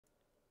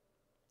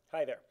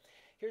Hi there.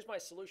 Here's my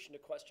solution to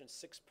question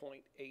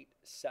 6.87.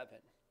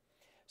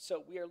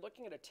 So we are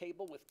looking at a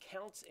table with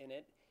counts in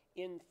it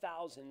in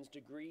thousands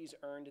degrees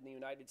earned in the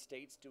United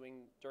States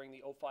during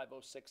the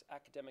 05-06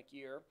 academic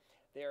year.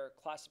 They are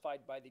classified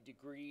by the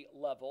degree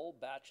level,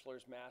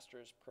 bachelor's,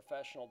 master's,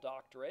 professional,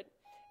 doctorate,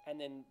 and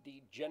then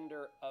the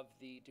gender of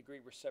the degree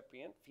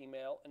recipient,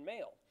 female and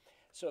male.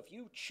 So if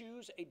you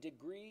choose a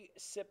degree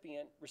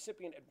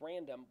recipient at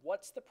random,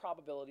 what's the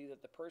probability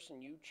that the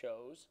person you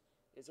chose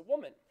is a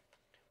woman?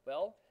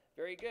 Well,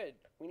 very good.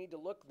 We need to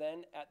look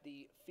then at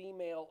the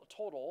female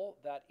total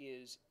that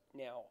is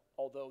now,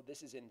 although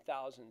this is in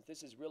thousands,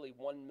 this is really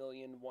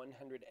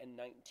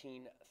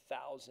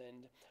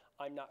 1,119,000.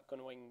 I'm not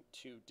going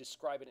to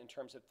describe it in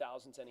terms of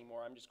thousands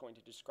anymore. I'm just going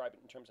to describe it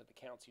in terms of the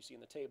counts you see in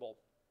the table.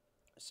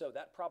 So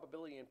that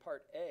probability in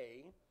part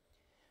A,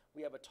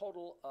 we have a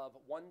total of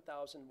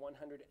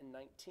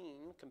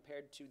 1,119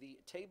 compared to the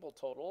table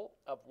total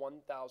of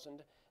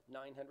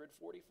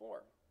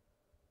 1,944.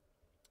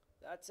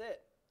 That's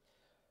it.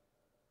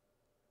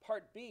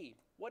 Part B,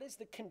 what is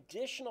the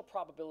conditional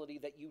probability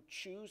that you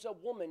choose a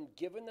woman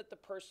given that the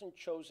person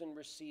chosen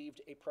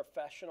received a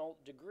professional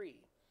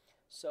degree?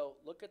 So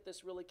look at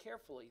this really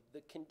carefully.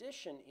 The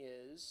condition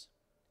is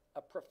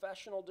a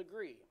professional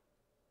degree.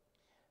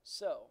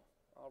 So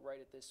I'll write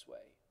it this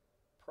way,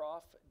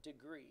 prof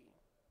degree.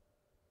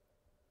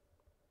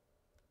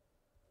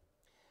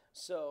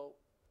 So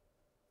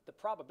the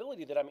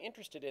probability that I'm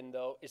interested in,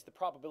 though, is the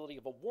probability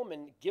of a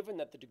woman given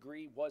that the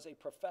degree was a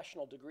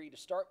professional degree to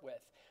start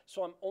with.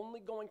 So I'm only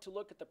going to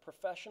look at the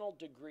professional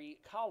degree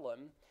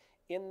column.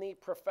 In the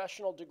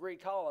professional degree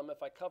column,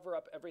 if I cover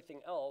up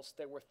everything else,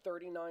 there were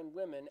 39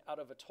 women out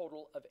of a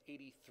total of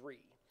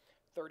 83.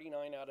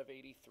 39 out of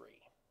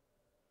 83.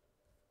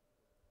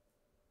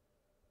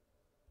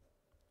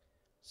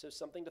 So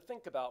something to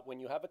think about when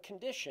you have a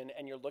condition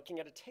and you're looking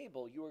at a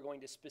table, you are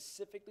going to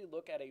specifically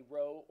look at a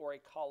row or a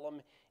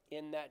column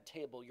in that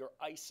table. You're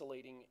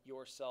isolating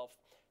yourself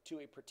to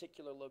a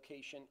particular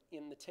location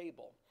in the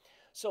table.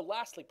 So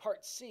lastly,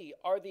 part C,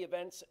 are the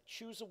events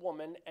choose a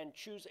woman and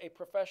choose a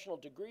professional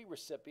degree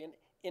recipient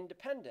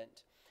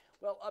independent?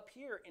 Well, up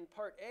here in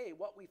part A,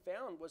 what we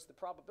found was the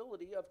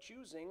probability of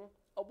choosing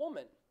a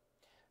woman.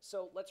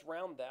 So let's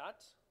round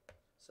that.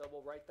 So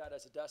we'll write that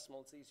as a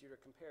decimal. It's easier to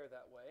compare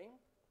that way.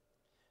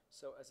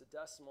 So as a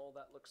decimal,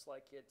 that looks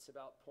like it's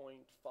about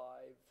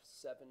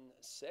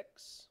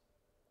 0.576.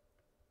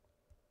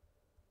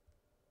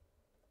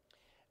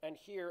 And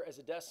here as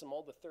a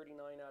decimal, the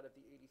 39 out of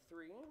the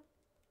 83.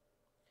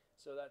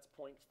 So that's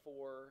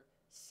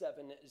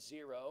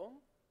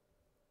 0.470.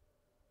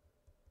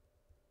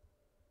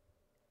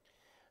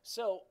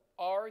 So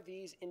are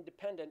these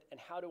independent, and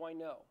how do I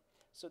know?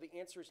 So the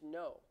answer is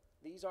no.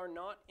 These are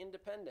not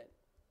independent.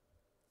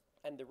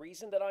 And the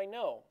reason that I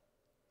know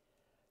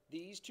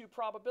these two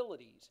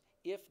probabilities,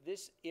 if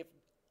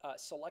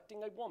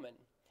selecting a woman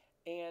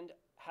and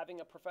having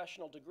a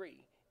professional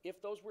degree,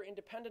 if those were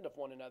independent of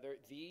one another,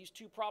 these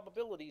two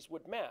probabilities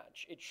would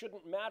match. It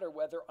shouldn't matter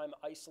whether I'm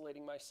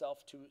isolating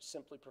myself to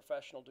simply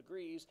professional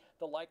degrees.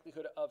 The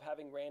likelihood of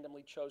having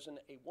randomly chosen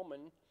a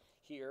woman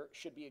here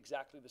should be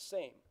exactly the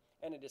same,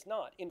 and it is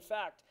not. In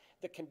fact,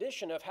 the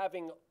condition of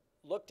having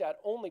looked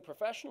at only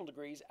professional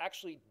degrees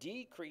actually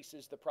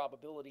decreases the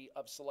probability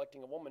of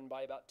selecting a woman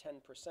by about 10%.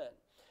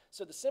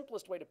 So the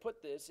simplest way to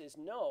put this is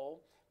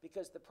no,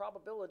 because the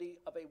probability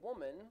of a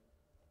woman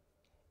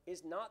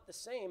is not the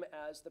same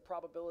as the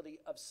probability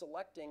of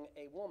selecting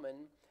a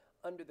woman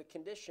under the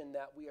condition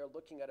that we are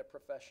looking at a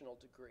professional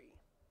degree.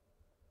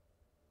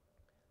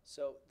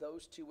 So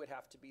those two would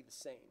have to be the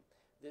same.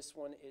 This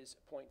one is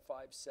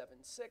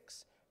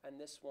 0.576 and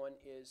this one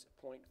is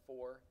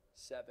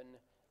 0.470.